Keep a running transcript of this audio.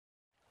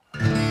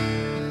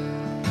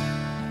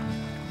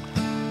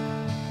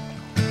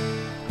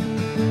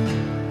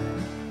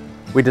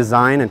We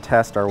design and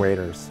test our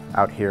waiters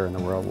out here in the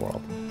real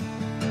world.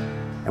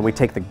 And we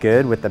take the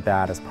good with the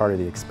bad as part of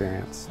the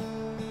experience.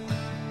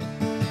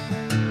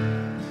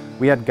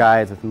 We had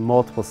guides with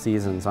multiple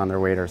seasons on their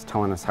waiters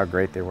telling us how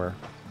great they were.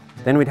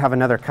 Then we'd have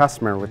another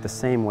customer with the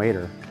same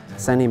waiter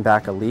sending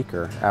back a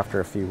leaker after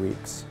a few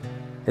weeks.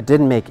 It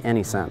didn't make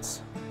any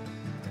sense.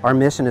 Our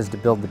mission is to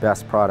build the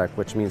best product,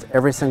 which means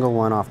every single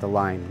one off the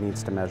line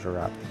needs to measure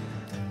up.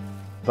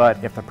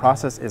 But if the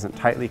process isn't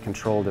tightly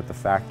controlled at the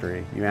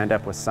factory, you end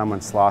up with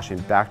someone sloshing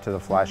back to the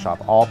fly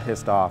shop all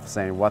pissed off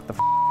saying, "What the f***?"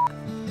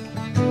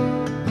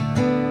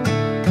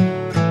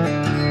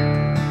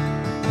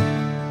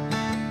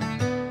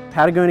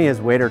 Patagonia's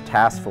Waiter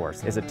Task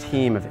Force is a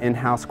team of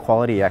in-house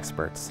quality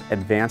experts,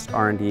 advanced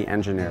R&D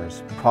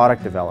engineers,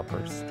 product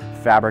developers,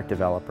 fabric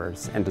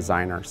developers, and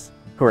designers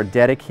who are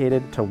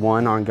dedicated to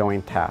one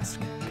ongoing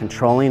task,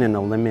 controlling and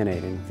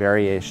eliminating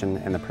variation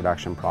in the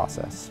production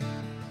process.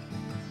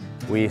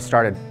 We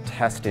started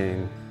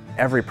testing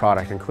every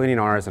product, including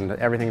ours and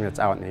everything that's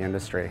out in the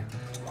industry.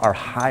 Our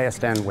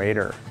highest end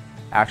waiter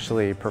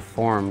actually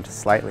performed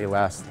slightly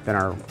less than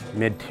our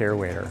mid-tier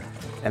waiter.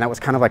 And that was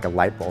kind of like a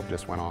light bulb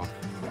just went off.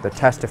 The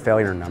test to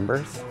failure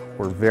numbers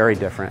were very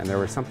different and there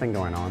was something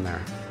going on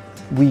there.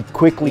 We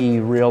quickly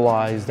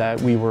realized that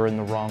we were in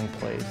the wrong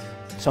place.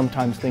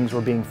 Sometimes things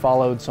were being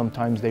followed,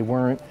 sometimes they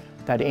weren't.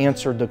 That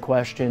answered the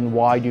question,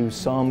 why do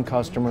some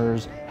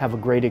customers have a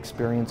great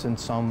experience and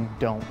some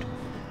don't?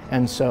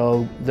 And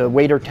so the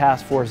Waiter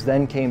Task Force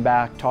then came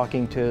back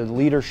talking to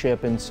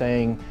leadership and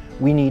saying,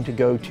 we need to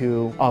go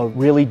to a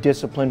really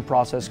disciplined,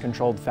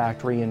 process-controlled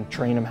factory and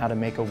train them how to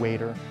make a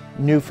waiter.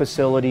 New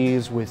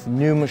facilities with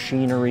new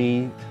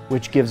machinery,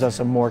 which gives us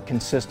a more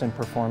consistent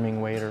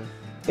performing waiter.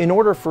 In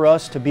order for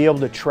us to be able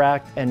to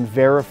track and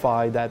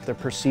verify that the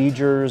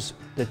procedures,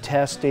 the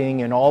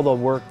testing, and all the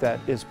work that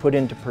is put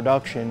into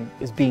production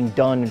is being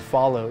done and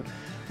followed,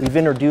 we've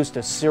introduced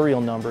a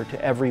serial number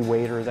to every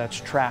waiter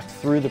that's tracked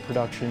through the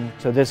production,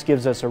 so this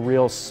gives us a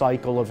real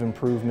cycle of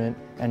improvement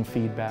and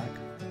feedback.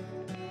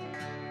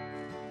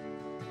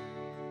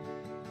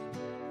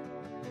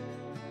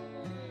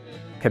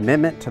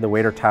 Commitment to the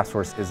Waiter Task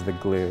Force is the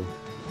glue.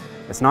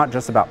 It's not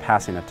just about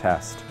passing a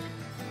test.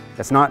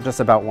 It's not just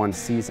about one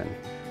season.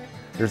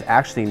 There's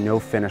actually no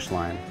finish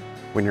line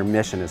when your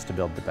mission is to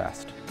build the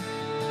best.